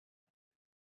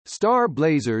Star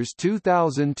Blazers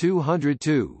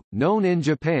 2202, known in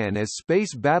Japan as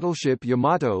Space Battleship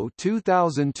Yamato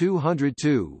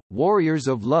 2202, Warriors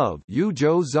of Love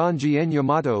Yujo Zanjien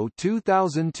Yamato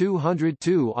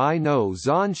 2202 I no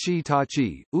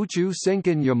Zanshitachi, Uchu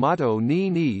Senken Yamato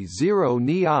ni 0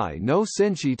 ni I no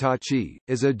Senshitachi,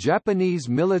 is a Japanese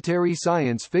military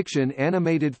science fiction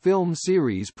animated film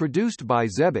series produced by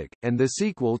Xebec, and the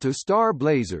sequel to Star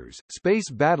Blazers,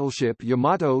 Space Battleship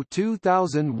Yamato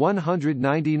 2199,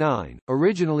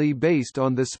 originally based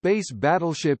on the Space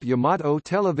Battleship Yamato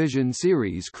television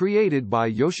series created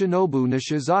by Yoshinobu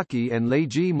Nishizaki and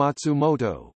Leiji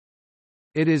Matsumoto.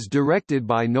 It is directed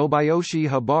by Nobuyoshi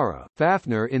Habara,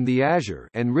 Fafner in the Azure,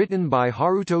 and written by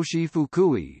Harutoshi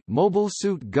Fukui, Mobile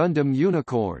Suit Gundam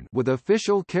Unicorn, with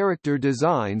official character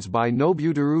designs by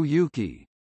Nobutaru Yuki.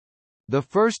 The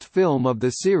first film of the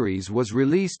series was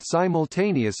released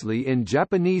simultaneously in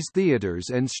Japanese theaters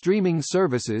and streaming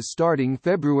services starting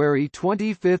February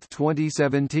 25,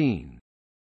 2017.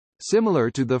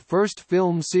 Similar to the first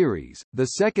film series, the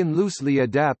second loosely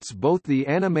adapts both the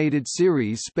animated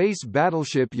series Space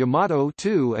Battleship Yamato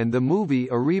 2 and the movie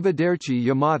Arrivederci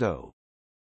Yamato.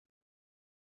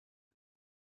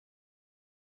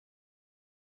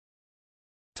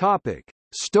 Topic: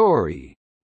 Story.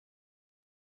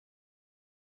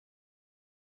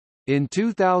 In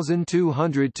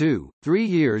 2202, 3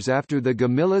 years after the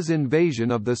Gamila's invasion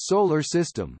of the Solar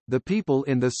System, the people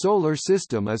in the Solar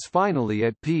System is finally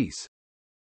at peace.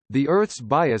 The Earth's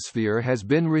biosphere has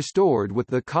been restored with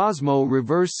the Cosmo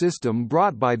Reverse System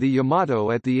brought by the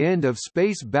Yamato at the end of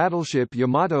Space Battleship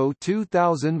Yamato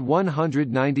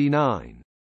 2199.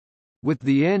 With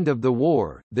the end of the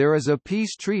war, there is a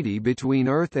peace treaty between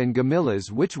Earth and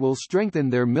Gamilas which will strengthen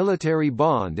their military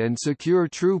bond and secure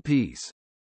true peace.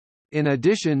 In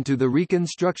addition to the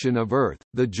reconstruction of Earth,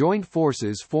 the joint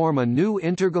forces form a new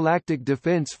intergalactic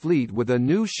defense fleet with a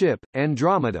new ship,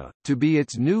 Andromeda, to be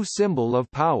its new symbol of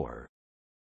power.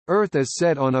 Earth is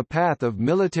set on a path of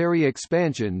military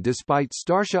expansion despite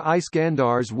Starsha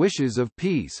Iskandar's wishes of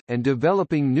peace, and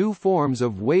developing new forms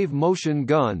of wave-motion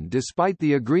gun despite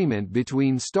the agreement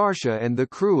between Starsha and the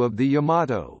crew of the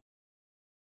Yamato.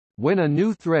 When a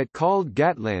new threat called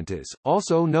Gatlantis,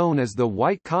 also known as the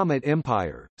White Comet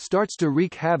Empire, starts to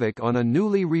wreak havoc on a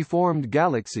newly reformed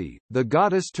galaxy, the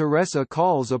goddess Teresa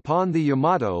calls upon the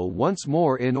Yamato once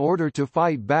more in order to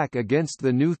fight back against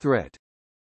the new threat.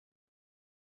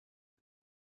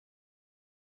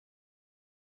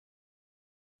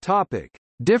 Topic: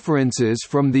 Differences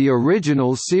from the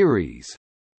original series.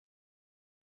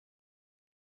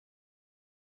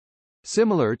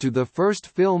 Similar to the first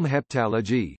film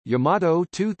heptalogy, Yamato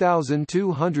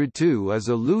 2202 is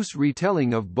a loose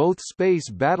retelling of both Space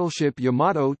Battleship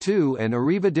Yamato 2 and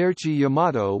Arrivederci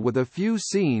Yamato with a few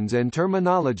scenes and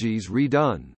terminologies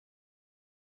redone.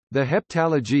 The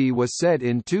heptalogy was set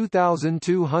in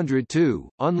 2202,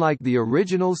 unlike the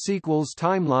original sequel's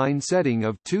timeline setting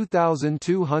of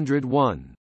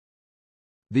 2201.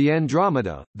 The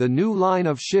Andromeda, the new line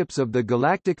of ships of the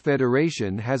Galactic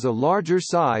Federation, has a larger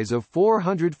size of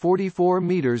 444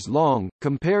 meters long,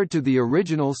 compared to the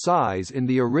original size in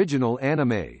the original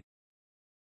anime.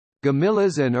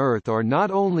 Gamilas and Earth are not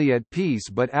only at peace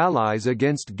but allies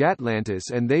against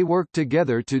Gatlantis, and they work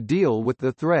together to deal with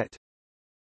the threat.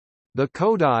 The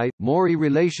Kodai-Mori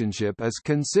relationship is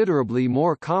considerably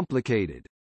more complicated.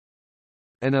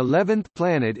 An 11th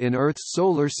planet in Earth's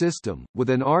solar system, with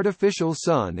an artificial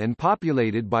sun and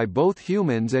populated by both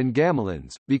humans and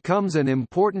Gamilans, becomes an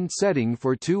important setting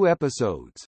for 2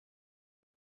 episodes.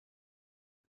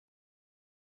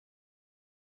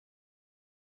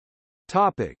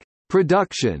 Topic: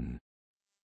 Production.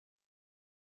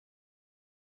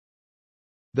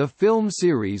 The film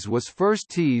series was first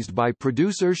teased by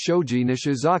producer Shoji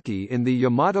Nishizaki in the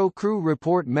Yamato Crew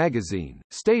Report magazine,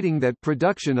 stating that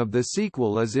production of the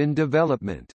sequel is in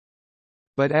development,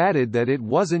 but added that it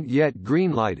wasn't yet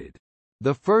greenlighted.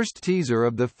 The first teaser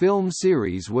of the film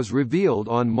series was revealed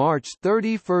on March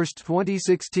 31,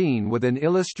 2016 with an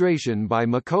illustration by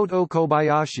Makoto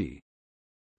Kobayashi.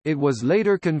 It was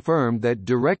later confirmed that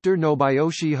director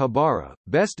Nobuyoshi Habara,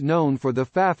 best known for the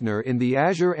Fafner in the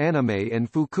Azure anime, and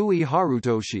Fukui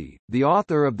Harutoshi, the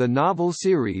author of the novel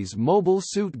series Mobile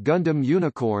Suit Gundam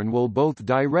Unicorn, will both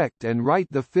direct and write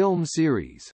the film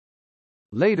series.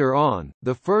 Later on,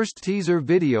 the first teaser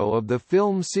video of the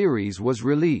film series was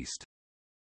released.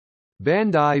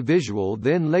 Bandai Visual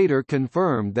then later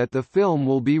confirmed that the film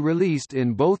will be released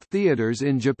in both theaters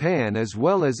in Japan as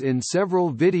well as in several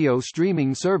video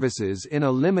streaming services in a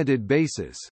limited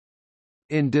basis.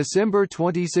 In December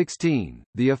 2016,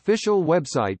 the official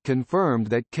website confirmed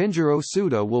that Kenjiro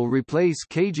Suda will replace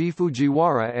Keiji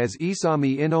Fujiwara as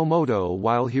Isami Inomoto,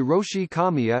 while Hiroshi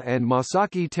Kamiya and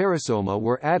Masaki Terasoma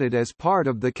were added as part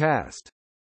of the cast.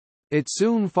 It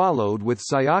soon followed with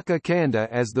Sayaka Kanda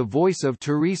as the voice of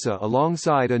Teresa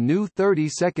alongside a new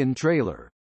 30-second trailer.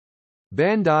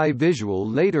 Bandai Visual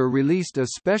later released a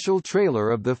special trailer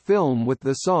of the film with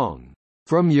the song,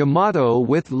 "From Yamato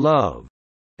with Love,"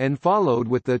 and followed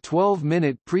with the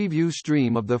 12-minute preview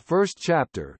stream of the first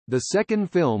chapter. The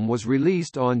second film was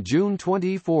released on June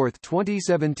 24,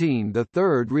 2017, the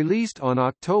third released on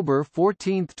October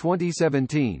 14,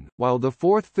 2017, while the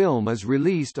fourth film is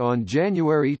released on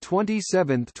January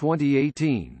 27,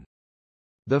 2018.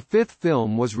 The fifth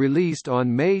film was released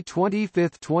on May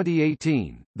 25,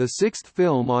 2018, the sixth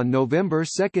film on November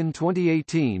 2,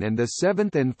 2018, and the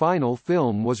seventh and final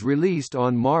film was released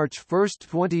on March 1,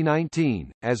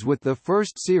 2019. As with the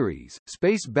first series,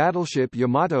 Space Battleship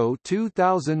Yamato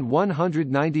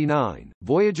 2199,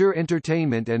 Voyager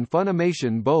Entertainment and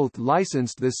Funimation both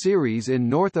licensed the series in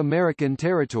North American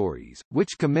territories,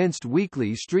 which commenced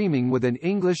weekly streaming with an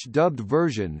English-dubbed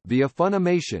version via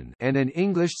Funimation and an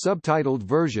English subtitled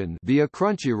version via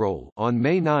Crunchyroll on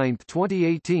May 9,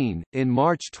 2018. In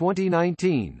March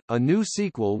 2019, a new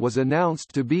sequel was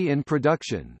announced to be in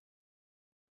production.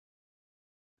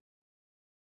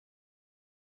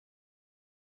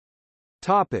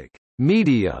 Topic: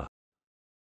 Media.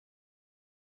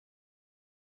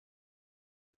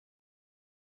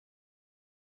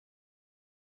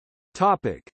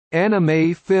 Topic: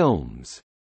 Anime films.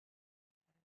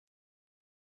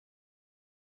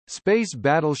 Space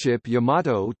Battleship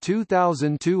Yamato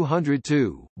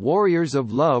 2202, Warriors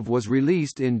of Love was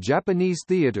released in Japanese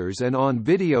theaters and on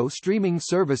video streaming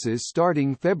services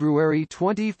starting February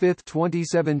 25,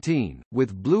 2017,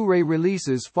 with Blu-ray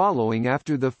releases following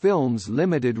after the film's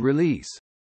limited release.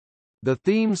 The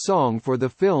theme song for the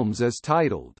films is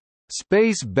titled,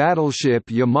 "Space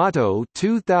Battleship Yamato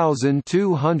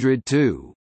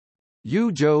 2202.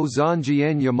 Yujo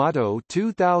Zanjien Yamato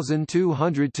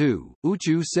 2202,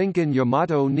 Uchu Senken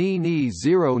Yamato ni ni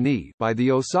 0 ni by the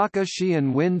Osaka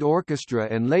Shion Wind Orchestra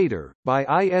and later, by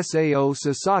Isao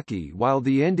Sasaki, while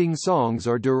the ending songs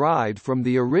are derived from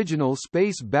the original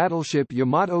Space Battleship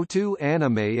Yamato 2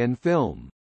 anime and film.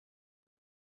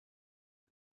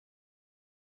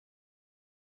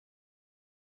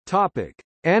 Topic: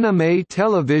 Anime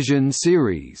television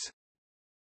series.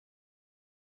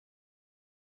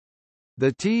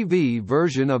 The TV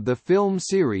version of the film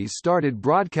series started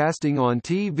broadcasting on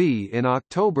TV in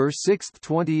October 6,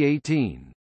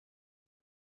 2018.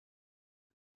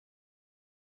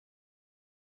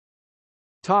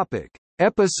 Topic: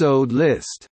 Episode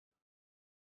list.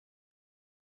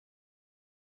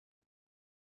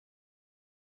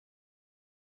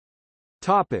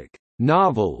 Topic: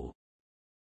 Novel.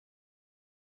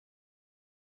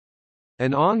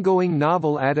 An ongoing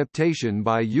novel adaptation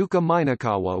by Yuka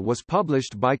Minakawa was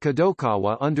published by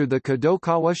Kadokawa under the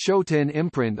Kadokawa Shoten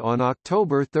imprint on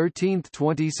October 13,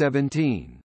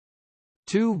 2017.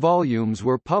 2 volumes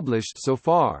were published so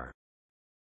far.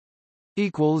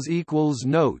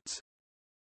 Notes